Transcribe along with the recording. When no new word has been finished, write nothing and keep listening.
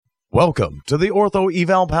Welcome to the Ortho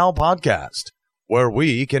Eval Pal podcast, where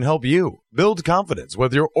we can help you build confidence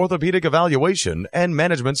with your orthopedic evaluation and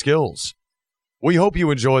management skills. We hope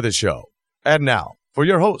you enjoy the show. And now, for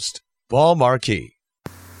your host, Paul Marquis.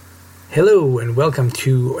 Hello, and welcome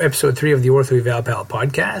to episode 3 of the Ortho Eval Pal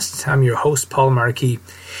podcast. I'm your host, Paul Marquis.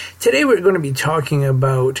 Today we're going to be talking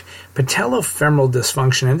about patella-femoral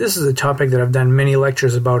dysfunction, and this is a topic that I've done many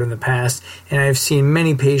lectures about in the past, and I've seen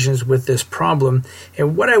many patients with this problem.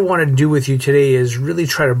 And what I want to do with you today is really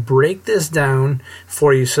try to break this down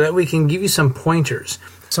for you so that we can give you some pointers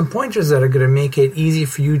that are going to make it easy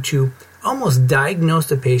for you to almost diagnose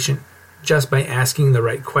the patient just by asking the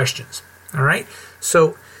right questions. All right?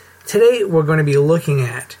 So today we're going to be looking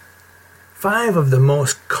at 5 of the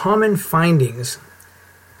most common findings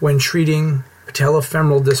when treating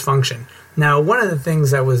patella-femoral dysfunction. Now, one of the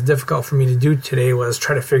things that was difficult for me to do today was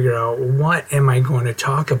try to figure out, what am I going to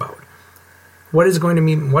talk about? What is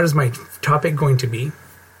my topic going to be?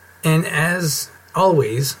 And as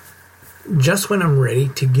always, just when I'm ready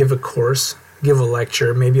to give a course, give a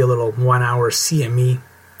lecture, maybe a little 1-hour CME,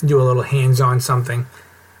 do a little hands-on something,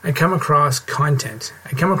 I come across content.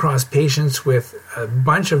 I come across patients with a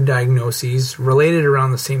bunch of diagnoses related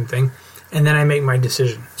around the same thing, and then I make my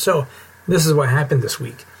decision. So this is what happened this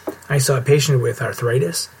week. I saw a patient with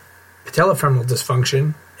arthritis, patella-femoral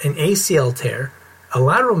dysfunction, an ACL tear, a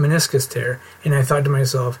lateral meniscus tear, and I thought to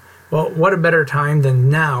myself, well, what a better time than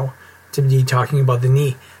now to be talking about the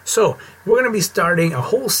knee. So we're going to be starting a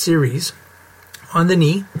whole series on the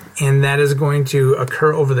knee, and that is going to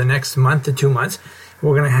occur over the next month to 2 months.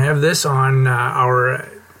 We're going to have this on our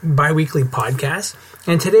bi-weekly podcast.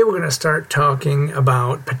 And today we're going to start talking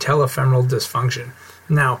about patella-femoral dysfunction.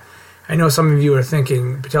 Now, I know some of you are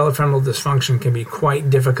thinking patella-femoral dysfunction can be quite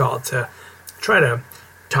difficult to try to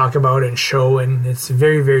talk about and show, and it's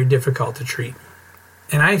very, very difficult to treat.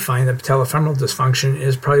 And I find that patella-femoral dysfunction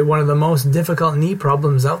is probably one of the most difficult knee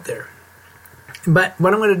problems out there. But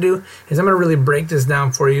what I'm going to do is I'm going to really break this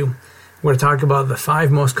down for you. We're going to talk about the 5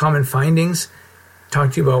 most common findings,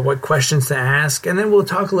 talk to you about what questions to ask, and then we'll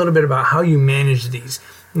talk a little bit about how you manage these.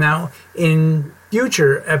 Now, in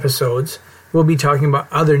future episodes, we'll be talking about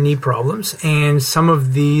other knee problems, and some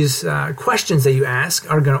of these questions that you ask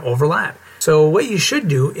are going to overlap. So what you should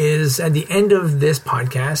do is, at the end of this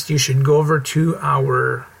podcast, you should go over to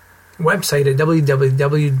our website at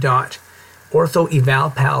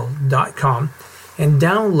www.orthoevalpal.com and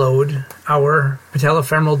download our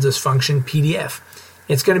patella-femoral dysfunction PDF.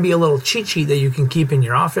 It's going to be a little cheat sheet that you can keep in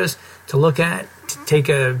your office to look at, to take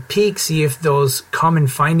a peek, see if those common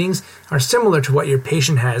findings are similar to what your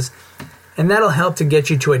patient has, and that'll help to get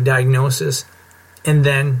you to a diagnosis and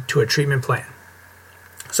then to a treatment plan.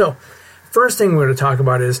 So, first thing we're going to talk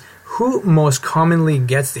about is who most commonly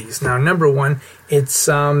gets these. Now, number 1, it's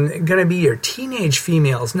going to be your teenage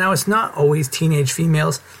females. Now, it's not always teenage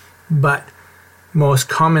females, but most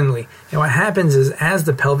commonly. And what happens is, as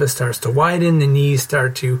the pelvis starts to widen, the knees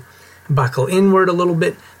start to buckle inward a little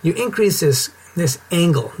bit, you increase this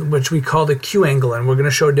angle, which we call the Q angle, and we're going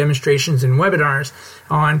to show demonstrations in webinars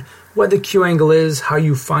on what the Q angle is, how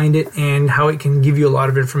you find it, and how it can give you a lot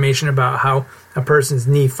of information about how a person's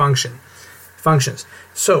knee functions.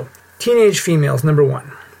 So, teenage females, number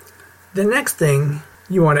 1. The next thing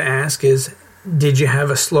you want to ask is, did you have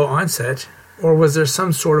a slow onset, or was there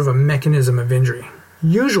some sort of a mechanism of injury?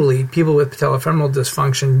 Usually, people with patella-femoral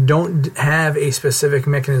dysfunction don't have a specific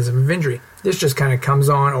mechanism of injury. This just kind of comes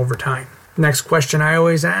on over time. Next question I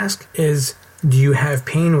always ask is, do you have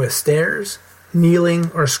pain with stairs,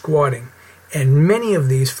 kneeling, or squatting? And many of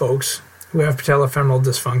these folks who have patella-femoral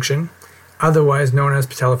dysfunction, otherwise known as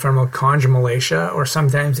patella-femoral chondromalacia or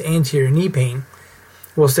sometimes anterior knee pain,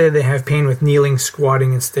 will say they have pain with kneeling,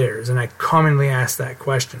 squatting, and stairs, and I commonly ask that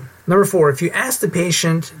question. Number 4, if you ask the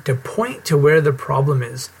patient to point to where the problem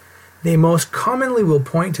is, they most commonly will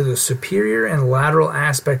point to the superior and lateral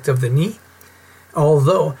aspect of the knee,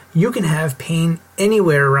 although you can have pain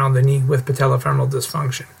anywhere around the knee with patella-femoral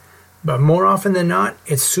dysfunction. But more often than not,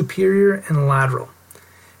 it's superior and lateral.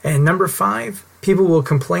 And number 5, people will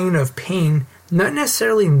complain of pain not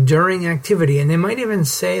necessarily during activity, and they might even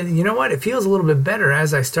say, you know what, it feels a little bit better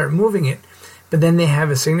as I start moving it, but then they have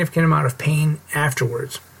a significant amount of pain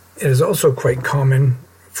afterwards. It is also quite common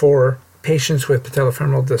for patients with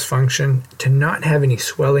patella-femoral dysfunction to not have any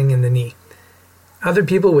swelling in the knee. Other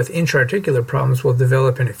people with intra-articular problems will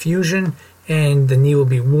develop an effusion, and the knee will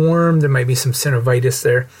be warm. There might be some synovitis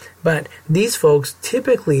there, but these folks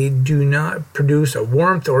typically do not produce a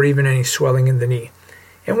warmth or even any swelling in the knee.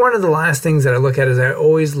 And one of the last things that I look at is I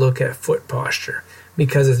always look at foot posture,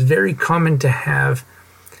 because it's very common to have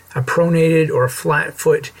a pronated or flat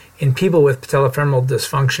foot in people with patellofemoral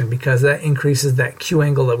dysfunction, because that increases that Q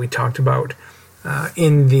angle that we talked about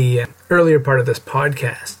in the earlier part of this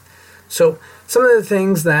podcast. So some of the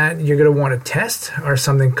things that you're going to want to test are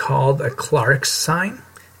something called a Clark's sign,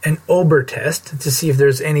 an Ober test to see if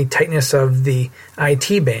there's any tightness of the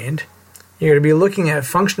IT band. You're going to be looking at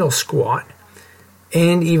functional squat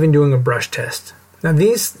and even doing a brush test. Now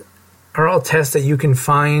these are all tests that you can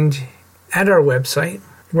find at our website,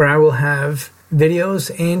 where I will have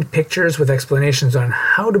videos and pictures with explanations on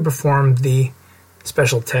how to perform the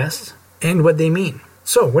special tests and what they mean.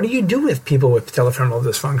 So what do you do with people with patellofemoral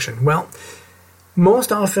dysfunction? Well,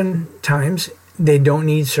 most often times they don't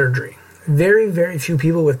need surgery. Very, very few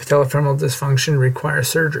people with patellofemoral dysfunction require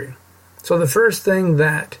surgery. So the first thing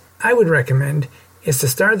that I would recommend is to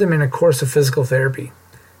start them in a course of physical therapy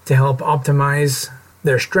to help optimize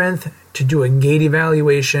their strength, to do a gait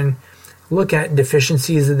evaluation, look at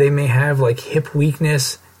deficiencies that they may have like hip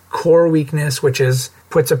weakness, core weakness, which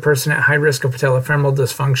puts a person at high risk of patellofemoral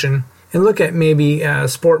dysfunction, and look at maybe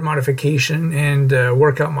sport modification and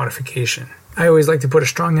workout modification. I always like to put a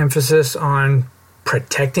strong emphasis on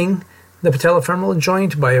protecting the patellofemoral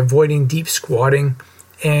joint by avoiding deep squatting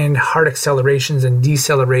and hard accelerations and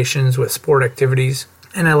decelerations with sport activities.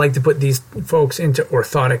 And I like to put these folks into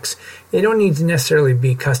orthotics. They don't need to necessarily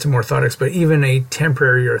be custom orthotics, but even a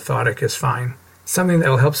temporary orthotic is fine. Something that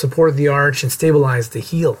will help support the arch and stabilize the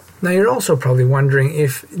heel. Now you're also probably wondering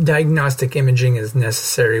if diagnostic imaging is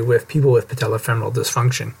necessary with people with patellofemoral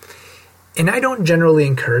dysfunction. And I don't generally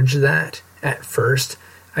encourage that at first.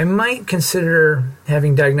 I might consider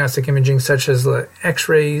having diagnostic imaging such as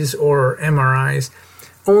X-rays or MRIs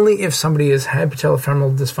only if somebody has had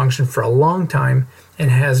patellofemoral dysfunction for a long time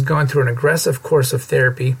and has gone through an aggressive course of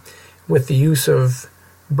therapy with the use of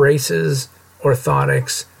braces,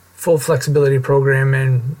 orthotics, full flexibility program,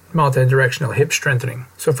 and multi-directional hip strengthening.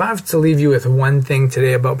 So if I have to leave you with one thing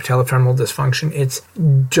today about patellofemoral dysfunction, it's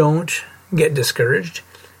don't get discouraged.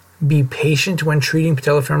 Be patient when treating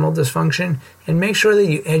patellofemoral dysfunction, and make sure that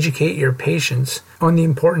you educate your patients on the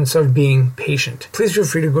importance of being patient. Please feel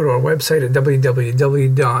free to go to our website at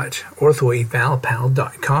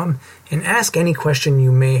www.orthoevalpal.com and ask any question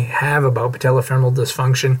you may have about patellofemoral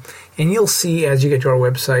dysfunction. And you'll see as you get to our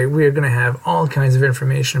website, we are going to have all kinds of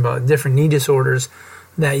information about different knee disorders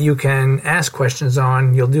that you can ask questions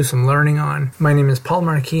on. You'll do some learning on. My name is Paul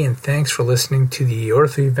Marquis, and thanks for listening to the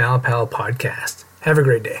OrthoEvalPal podcast. Have a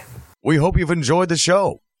great day. We hope you've enjoyed the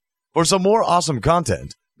show. For some more awesome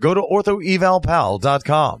content, go to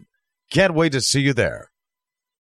orthoevalpal.com. Can't wait to see you there.